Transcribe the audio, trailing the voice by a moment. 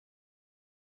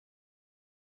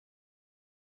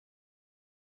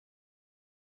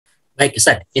Baik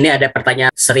Ustaz, ini ada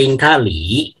pertanyaan.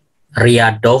 Seringkali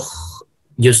Riyadhah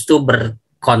justru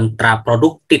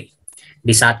berkontraproduktif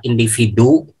di saat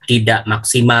individu tidak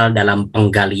maksimal dalam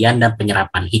penggalian dan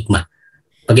penyerapan hikmah.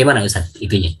 Bagaimana Ustaz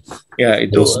itunya? Ya,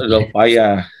 itu adalah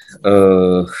upaya,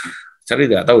 saya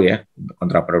tidak tahu ya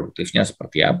kontraproduktifnya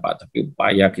seperti apa, tapi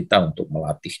upaya kita untuk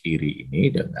melatih diri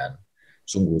ini dengan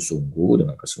sungguh-sungguh,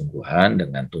 dengan kesungguhan,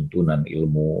 dengan tuntunan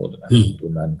ilmu, dengan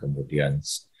tuntunan kemudian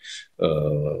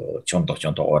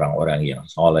contoh-contoh orang-orang yang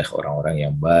soleh, orang-orang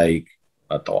yang baik,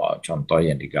 atau contoh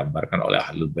yang digambarkan oleh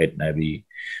Ahlul Bait Nabi,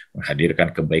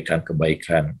 menghadirkan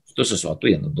kebaikan-kebaikan, itu sesuatu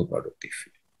yang tentu produktif.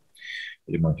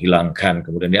 Jadi menghilangkan,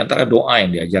 kemudian di antara doa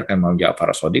yang diajarkan Imam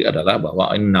Ja'far Shadiq adalah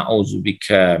bahwa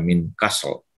inna'udzubika min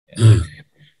kasl, ya,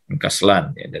 min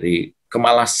kaslan, ya, dari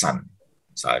kemalasan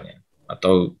misalnya,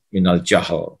 atau minal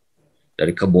jahl,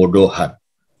 dari kebodohan.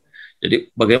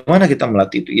 Jadi bagaimana kita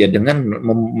melatih itu? Ya dengan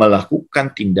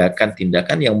melakukan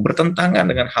tindakan-tindakan yang bertentangan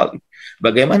dengan hal itu.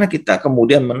 Bagaimana kita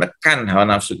kemudian menekan hawa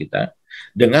nafsu kita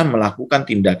dengan melakukan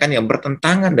tindakan yang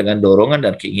bertentangan dengan dorongan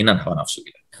dan keinginan hawa nafsu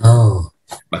kita.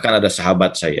 Bahkan ada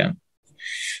sahabat saya,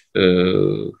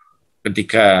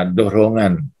 ketika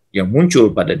dorongan yang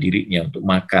muncul pada dirinya untuk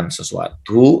makan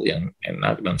sesuatu yang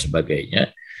enak dan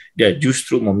sebagainya, dia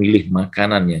justru memilih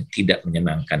makanan yang tidak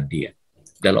menyenangkan dia,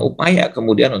 dalam upaya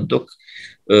kemudian untuk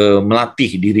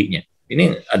melatih dirinya.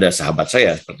 Ini ada sahabat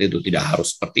saya seperti itu, tidak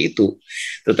harus seperti itu,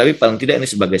 tetapi paling tidak ini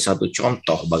sebagai satu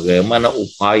contoh bagaimana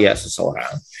upaya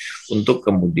seseorang untuk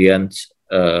kemudian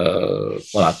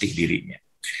melatih dirinya.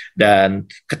 Dan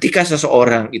ketika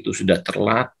seseorang itu sudah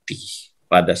terlatih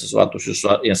pada sesuatu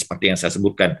yang seperti yang saya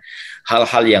sebutkan,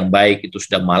 hal-hal yang baik itu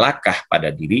sudah malakah pada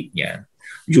dirinya,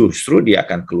 justru dia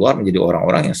akan keluar menjadi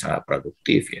orang-orang yang sangat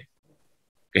produktif, ya.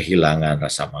 Kehilangan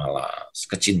rasa malas,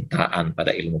 kecintaan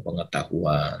pada ilmu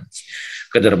pengetahuan,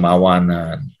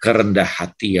 kedermawanan, kerendah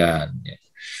hatian, ya,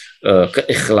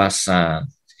 keikhlasan.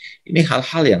 Ini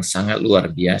hal-hal yang sangat luar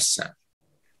biasa.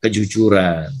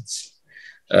 Kejujuran.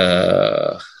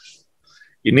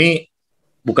 Ini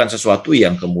bukan sesuatu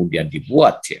yang kemudian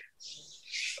dibuat, ya.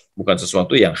 Bukan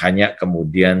sesuatu yang hanya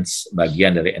kemudian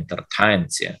bagian dari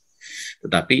entertain, ya.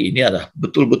 Tetapi ini adalah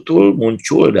betul-betul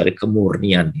muncul dari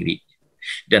kemurnian diri.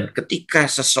 Dan ketika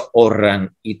seseorang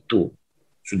itu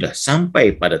sudah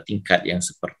sampai pada tingkat yang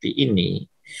seperti ini,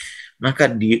 maka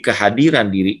di kehadiran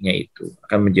dirinya itu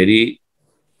akan menjadi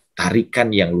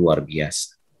tarikan yang luar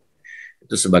biasa.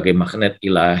 Itu sebagai magnet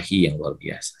ilahi yang luar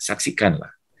biasa. Saksikanlah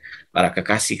para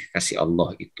kekasih-kekasih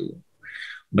Allah itu.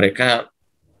 Mereka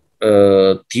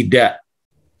tidak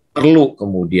perlu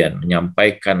kemudian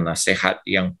menyampaikan nasihat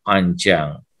yang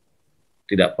panjang,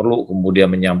 tidak perlu kemudian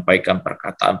menyampaikan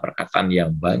perkataan-perkataan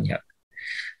yang banyak,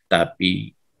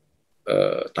 tapi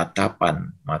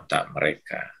tatapan mata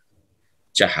mereka,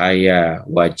 cahaya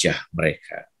wajah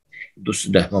mereka, itu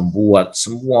sudah membuat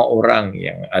semua orang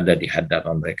yang ada di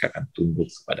hadapan mereka akan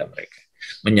tunduk kepada mereka,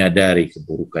 menyadari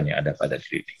keburukan yang ada pada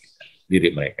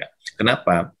diri mereka.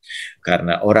 Kenapa?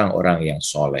 Karena orang-orang yang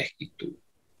soleh itu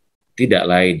tidak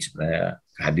lain sebenarnya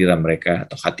kehadiran mereka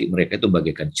atau hati mereka itu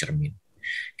bagaikan cermin.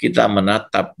 Kita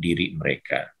menatap diri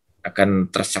mereka, akan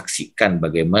tersaksikan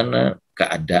bagaimana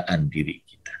keadaan diri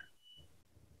kita.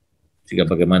 Sehingga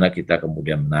bagaimana kita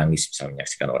kemudian menangis, misalnya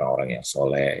menyaksikan orang-orang yang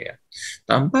soleh, ya,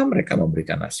 tanpa mereka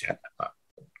memberikan nasihat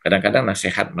apapun. Kadang-kadang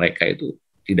nasihat mereka itu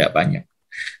tidak banyak,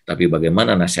 tapi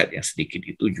bagaimana nasihat yang sedikit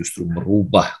itu justru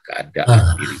merubah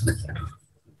keadaan diri kita.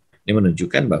 Ini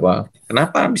menunjukkan bahwa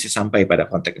kenapa bisa sampai pada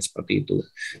konteks seperti itu,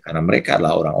 karena mereka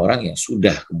adalah orang-orang yang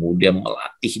sudah kemudian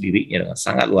melatih dirinya dengan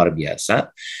sangat luar biasa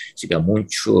sehingga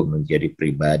muncul menjadi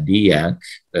pribadi yang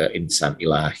insan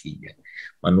ilahi, ya,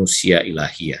 manusia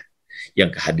ilahiyah,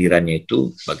 yang kehadirannya itu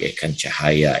bagaikan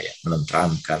cahaya, ya,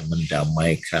 menenteramkan,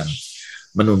 mendamaikan,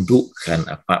 menundukkan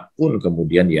apapun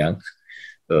kemudian yang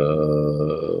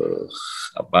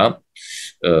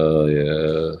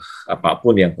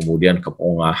apapun yang kemudian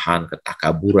kepongahan,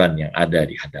 ketakaburan yang ada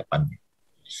di hadapannya.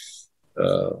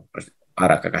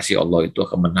 Para kekasih Allah itu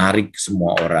akan menarik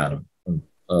semua orang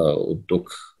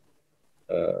untuk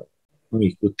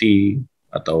mengikuti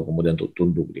atau kemudian untuk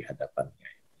tunduk di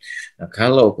hadapannya. Nah,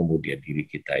 kalau kemudian diri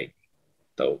kita ini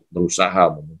atau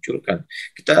berusaha memunculkan,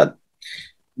 kita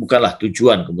bukanlah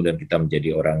tujuan kemudian kita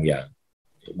menjadi orang yang,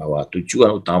 bahwa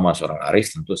tujuan utama seorang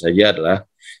arif tentu saja adalah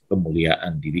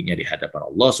kemuliaan dirinya di hadapan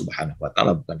Allah Subhanahu wa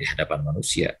taala, bukan di hadapan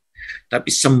manusia.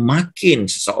 Tapi semakin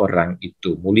seseorang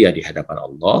itu mulia di hadapan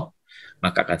Allah,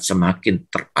 maka akan semakin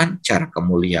terpancar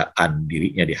kemuliaan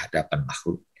dirinya di hadapan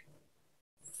makhluk.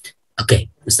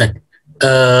 Oke, Ustaz.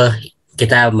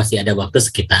 Kita masih ada waktu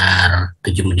sekitar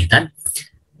 7 menitan.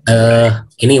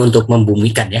 Ini untuk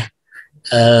membumikan, ya.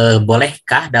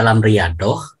 bolehkah dalam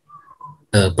riyadhah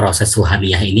proses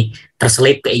ruhaniyah ini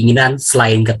terselip keinginan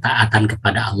selain ketaatan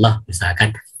kepada Allah,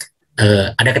 misalkan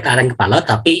ada ketaatan kepada Allah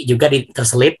tapi juga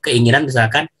terselip keinginan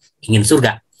misalkan ingin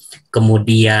surga,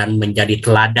 kemudian menjadi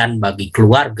teladan bagi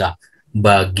keluarga,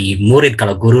 bagi murid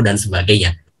kalau guru dan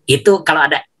sebagainya. Itu kalau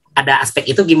ada aspek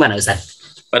itu gimana Ustaz?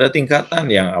 Pada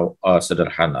tingkatan yang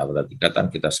sederhana, pada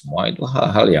tingkatan kita semua itu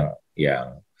hal-hal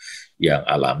yang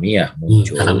alamiah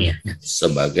muncul alamiah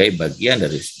sebagai bagian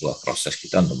dari sebuah proses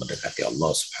kita untuk mendekati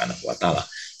Allah Subhanahu wa taala.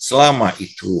 Selama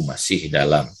itu masih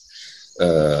dalam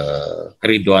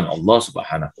keriduan Allah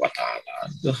Subhanahu wa taala,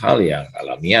 itu hal yang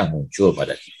alamiah muncul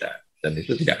pada kita dan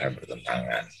itu tidak akan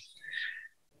bertentangan.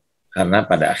 Karena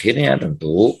pada akhirnya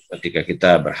tentu ketika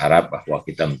kita berharap bahwa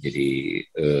kita menjadi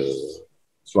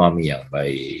suami yang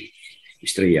baik,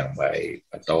 istri yang baik,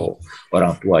 atau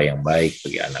orang tua yang baik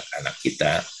bagi anak-anak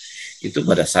kita, itu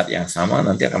pada saat yang sama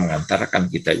nanti akan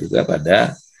mengantarkan kita juga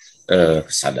pada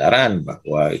kesadaran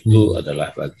bahwa itu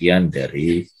adalah bagian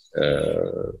dari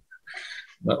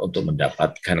untuk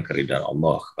mendapatkan keridhaan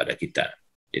Allah kepada kita.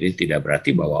 Jadi tidak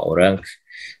berarti bahwa orang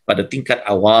pada tingkat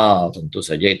awal tentu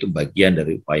saja itu bagian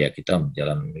dari upaya kita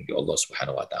menjalankan menuju Allah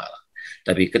Subhanahu wa taala.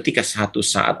 Tapi ketika satu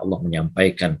saat Allah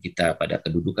menyampaikan kita pada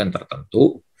kedudukan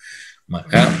tertentu,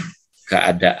 maka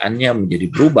keadaannya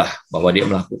menjadi berubah, bahwa dia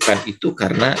melakukan itu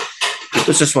karena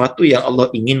itu sesuatu yang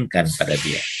Allah inginkan pada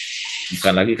dia.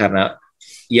 Bukan lagi karena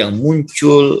yang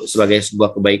muncul sebagai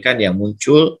sebuah kebaikan yang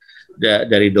muncul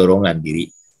dari dorongan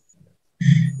diri.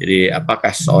 Jadi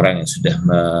apakah seorang yang sudah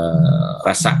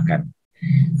merasakan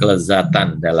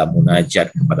kelezatan dalam munajat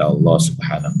kepada Allah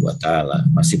Subhanahu wa taala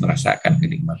masih merasakan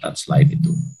kenikmatan selain itu?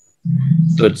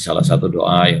 Itu salah satu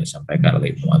doa yang disampaikan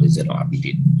oleh Ibnu Zainul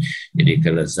Abidin. Jadi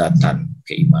kelezatan,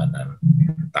 keimanan,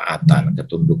 taatan,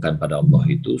 ketundukan pada Allah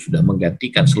itu sudah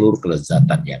menggantikan seluruh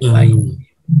kelezatan yang lain.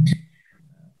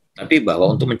 Tapi bahwa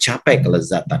untuk mencapai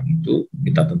kelezatan itu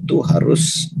kita tentu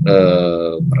harus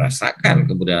merasakan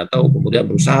kemudian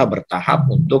berusaha bertahap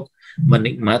untuk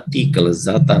menikmati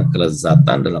kelezatan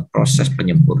dalam proses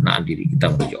penyempurnaan diri kita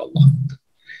menuju Allah.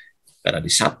 Karena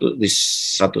di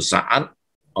satu saat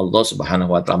Allah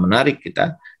Subhanahu wa taala menarik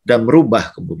kita dan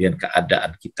merubah kemudian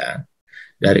keadaan kita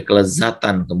dari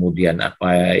kelezatan kemudian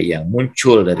apa yang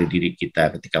muncul dari diri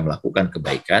kita ketika melakukan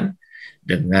kebaikan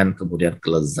dengan kemudian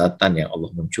kelezatan yang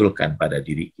Allah munculkan pada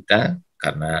diri kita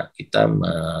karena kita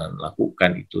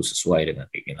melakukan itu sesuai dengan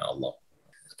keinginan Allah.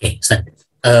 Oke, Ustaz.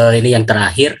 Ini yang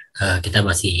terakhir, kita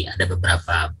masih ada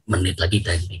beberapa menit lagi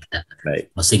dan kita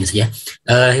closing saja.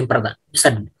 Yang pertama,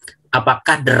 Ustaz,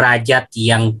 apakah derajat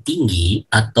yang tinggi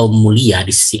atau mulia di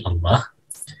sisi Allah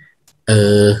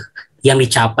yang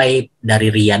dicapai dari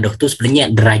riyadhah itu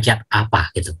sebenarnya derajat apa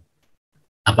gitu?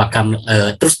 Apakah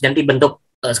terus nanti bentuk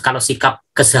kalau sikap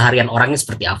keseharian orangnya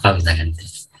seperti apa misalkan?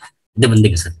 Itu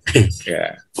penting, Ustaz.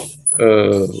 Ya.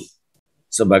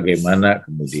 Sebagaimana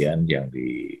kemudian yang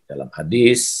di dalam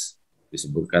hadis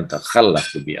disebutkan takhallaq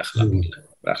bi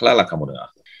akhlaqillah. Berakhlaklah kamu dengan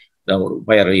akhlak. Dan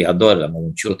upaya riyadhah adalah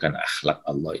memunculkan akhlak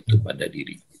Allah itu pada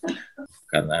diri kita.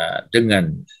 Karena dengan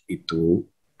itu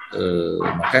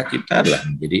maka kita adalah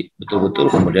menjadi betul-betul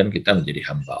kemudian kita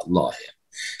menjadi hamba Allah ya.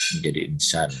 Menjadi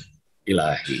insan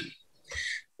ilahi.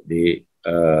 Jadi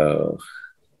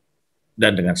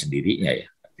dan dengan sendirinya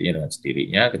ya. Artinya dengan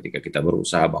sendirinya ketika kita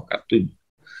berusaha maka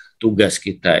tugas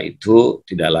kita itu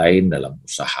tidak lain dalam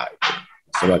usaha itu.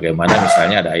 Sebagaimana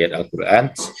misalnya ada ayat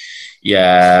Al-Quran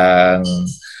yang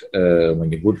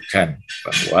menyebutkan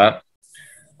bahwa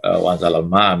wanzalal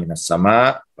ma'a minas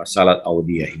sama fasalat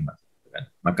audiyahima.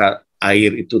 Maka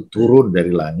air itu turun dari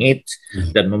langit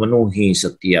dan memenuhi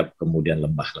setiap kemudian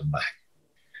lembah-lembah.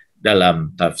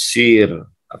 Dalam tafsir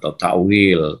atau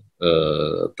ta'wil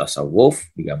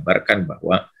tasawuf digambarkan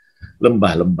bahwa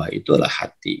lembah-lembah itu adalah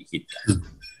hati kita.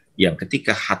 Yang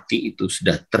ketika hati itu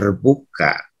sudah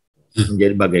terbuka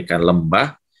menjadi bagaikan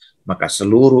lembah, maka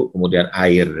seluruh kemudian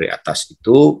air dari atas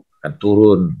itu akan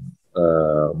turun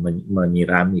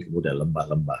menyirami kemudian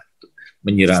lembah-lembah itu,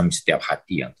 menyirami setiap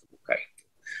hati yang terbuka itu.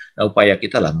 Nah, upaya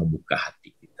kita lah membuka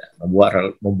hati kita,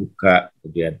 membuka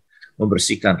kemudian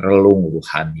membersihkan relung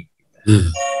ruhani kita.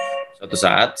 Suatu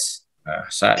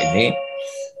saat ini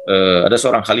ada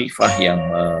seorang khalifah yang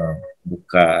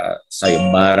membuka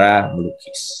sayembara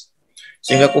melukis.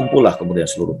 Sehingga kumpullah kemudian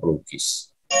seluruh pelukis.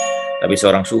 Tapi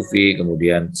seorang sufi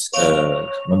kemudian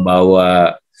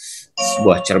membawa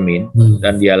sebuah cermin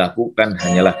dan dia lakukan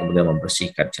hanyalah kemudian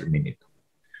membersihkan cermin itu.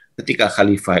 Ketika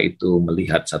khalifah itu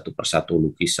melihat satu persatu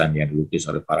lukisan yang dilukis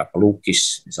oleh para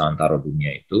pelukis di seantero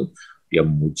dunia itu, dia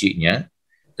memujinya.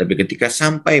 Tapi ketika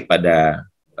sampai pada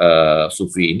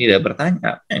sufi ini dia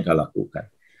bertanya, apa yang kau lakukan?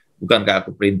 Bukankah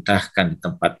aku perintahkan di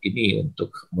tempat ini untuk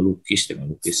melukis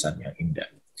dengan lukisan yang indah?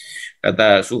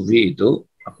 Kata Sufi itu,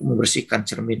 aku membersihkan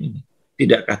cermin ini.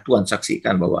 Tidakkah Tuhan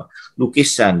saksikan bahwa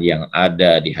lukisan yang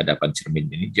ada di hadapan cermin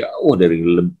ini jauh dari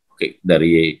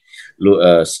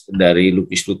dari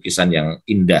lukis-lukisan yang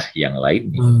indah yang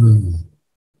lainnya.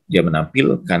 Dia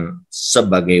menampilkan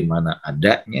sebagaimana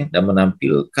adanya dan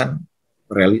menampilkan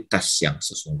realitas yang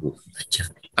sesungguhnya.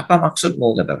 Apa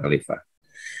maksudmu, kata Khalifah?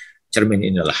 Cermin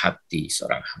ini adalah hati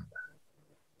seorang hamba.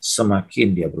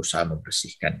 Semakin dia berusaha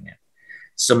membersihkannya,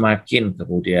 semakin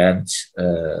kemudian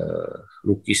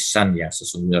lukisan yang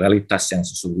sesungguhnya, realitas yang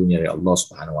sesungguhnya dari Allah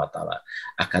Subhanahu wa Ta'ala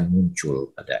akan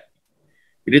muncul padanya.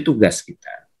 Jadi tugas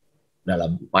kita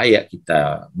dalam upaya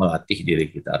kita melatih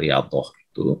diri kita riyadhah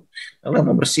itu adalah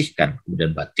membersihkan kemudian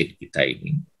batin kita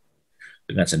ini,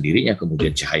 dengan sendirinya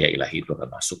kemudian cahaya ilahi itu akan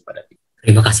masuk pada kita.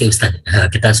 Terima kasih Ustadz.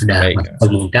 Kita sudah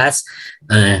pemungkas.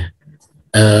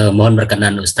 Mohon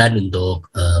berkenan Ustadz untuk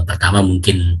pertama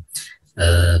mungkin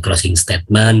closing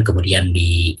statement, kemudian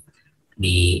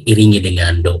diiringi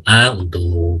dengan doa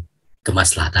untuk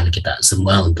kemaslahatan kita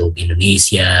semua, untuk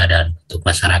Indonesia dan untuk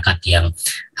masyarakat yang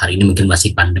hari ini mungkin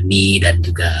masih pandemi, dan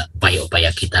juga upaya-upaya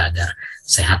kita agar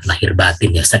sehat lahir batin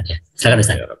ya Ustaz ya. Silakan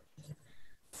Ustaz.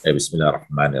 Ya,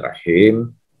 bismillahirrahmanirrahim.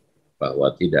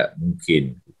 Bahwa tidak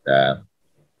mungkin kita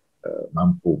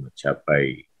mampu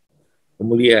mencapai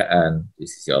kemuliaan di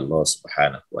sisi Allah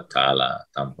Subhanahu wa Ta'ala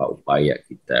tanpa upaya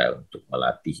kita untuk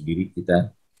melatih diri kita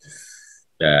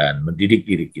dan mendidik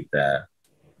diri kita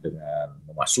dengan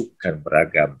memasukkan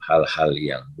beragam hal-hal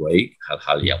yang baik,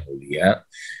 hal-hal yang mulia,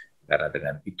 karena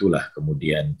dengan itulah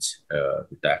kemudian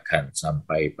kita akan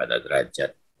sampai pada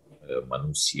derajat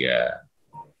manusia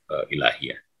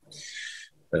ilahiyah.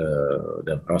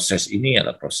 Dan proses ini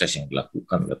adalah proses yang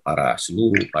dilakukan oleh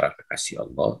seluruh para kekasih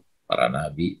Allah, para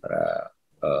nabi, para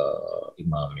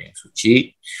imam yang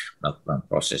suci, melakukan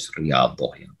proses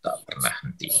riyadhah yang tak pernah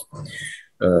henti.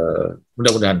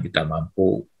 Mudah-mudahan kita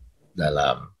mampu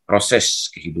dalam proses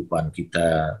kehidupan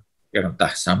kita yang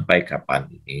entah sampai kapan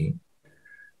ini,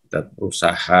 kita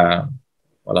berusaha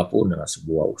walaupun dengan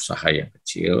sebuah usaha yang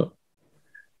kecil,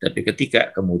 tapi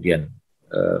ketika kemudian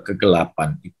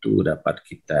kegelapan itu dapat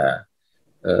kita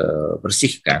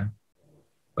bersihkan,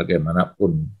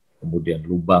 bagaimanapun kemudian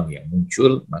lubang yang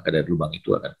muncul, maka dari lubang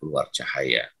itu akan keluar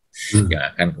cahaya yang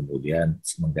akan kemudian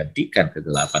menggantikan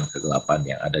kegelapan-kegelapan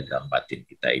yang ada dalam batin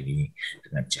kita ini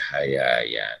dengan cahaya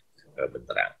yang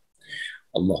benderang.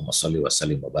 Allahumma salli wa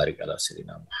sallim wa barik ala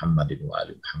sayyidina Muhammadin wa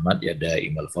ali Muhammad, ya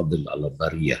daimal fadl ala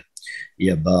bariyah,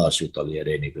 ya basital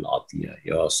yadaini bil atiyah,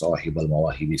 ya sahibal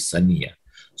mawahibis saniyah,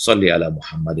 salli ala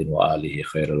Muhammadin wa alihi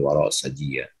khairul wara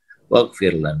sajiyah,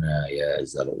 waghfir lana ya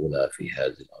zal ula fi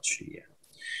hadzal asyiyah.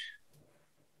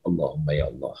 Allahumma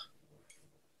ya Allah,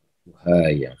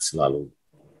 Tuhan yang selalu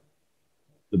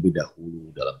lebih dahulu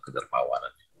dalam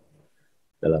kedermawanannya,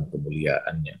 dalam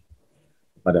kemuliaannya,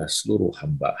 kepada seluruh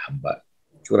hamba-hamba,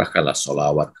 curahkanlah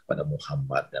sholawat kepada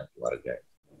Muhammad dan keluarga,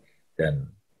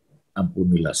 dan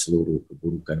ampunilah seluruh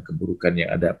keburukan-keburukan yang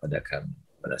ada pada kami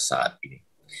pada saat ini.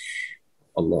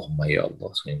 Allahumma ya Allah,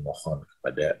 saya mohon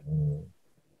kepadamu,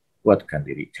 kuatkan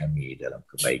diri kami dalam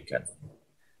kebaikan,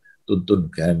 tuntun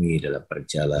kami dalam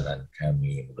perjalanan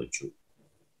kami menuju,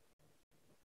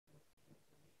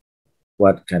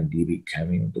 kuatkan diri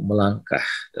kami untuk melangkah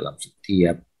dalam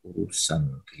setiap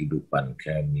urusan kehidupan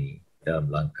kami,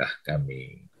 dalam langkah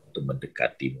kami untuk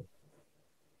mendekatimu.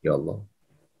 Ya Allah,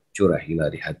 curahilah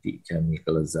di hati kami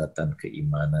kelezatan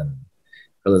keimanan,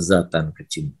 kelezatan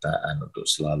kecintaan untuk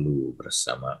selalu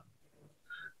bersama.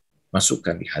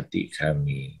 Masukkan di hati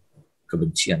kami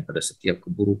kebencian pada setiap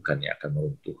keburukan yang akan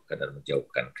meruntuhkan dan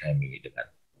menjauhkan kami dengan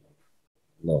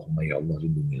Allahumma ya Allah,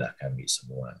 lindungilah kami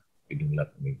semua, lindungilah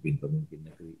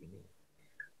pemimpin-pemimpin negeri ini,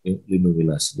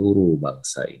 lindungilah seluruh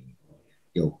bangsa ini,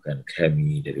 jauhkan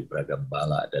kami dari beragam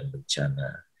bala dan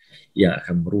bencana yang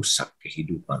akan merusak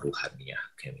kehidupan ruhaniah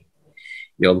kami.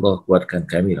 Ya Allah, kuatkan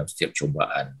kami dalam setiap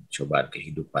cobaan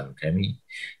kehidupan kami,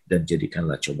 dan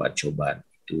jadikanlah cobaan-cobaan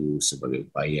itu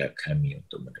sebagai upaya kami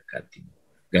untuk mendekatimu.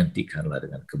 Gantikanlah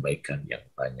dengan kebaikan yang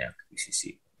banyak di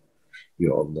sisi.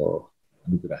 Ya Allah,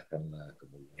 anugerahkanlah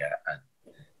kemuliaan,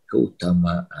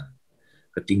 keutamaan,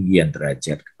 ketinggian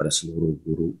derajat kepada seluruh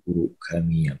guru-guru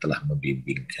kami yang telah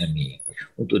membimbing kami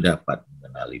untuk dapat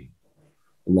mengenalimu.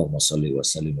 Allahumma salli wa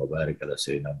sallim wa barik ala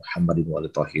sayyidina Muhammadin wa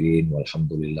alihi tahirin,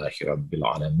 walhamdulillahi rabbil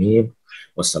alamin.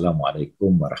 Wassalamualaikum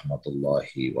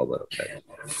warahmatullahi wabarakatuh.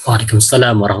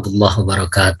 Waalaikumsalam warahmatullahi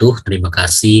wabarakatuh. Terima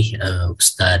kasih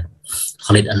Ustadz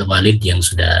Kholid Al Walid yang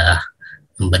sudah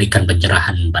memberikan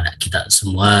pencerahan pada kita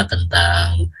semua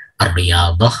tentang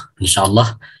Riyadhah.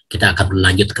 Insyaallah kita akan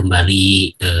berlanjut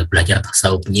kembali belajar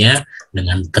tasawufnya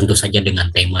dengan tentu saja dengan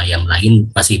tema yang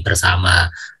lain, masih bersama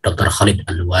Dr. Kholid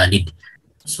Al Walid.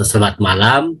 Selamat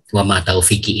malam, wa ma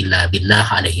taufiqi illa billah,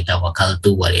 alaihi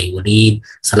tawakkaltu wa ilaihi unib.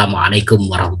 Assalamualaikum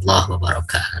warahmatullahi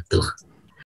wabarakatuh.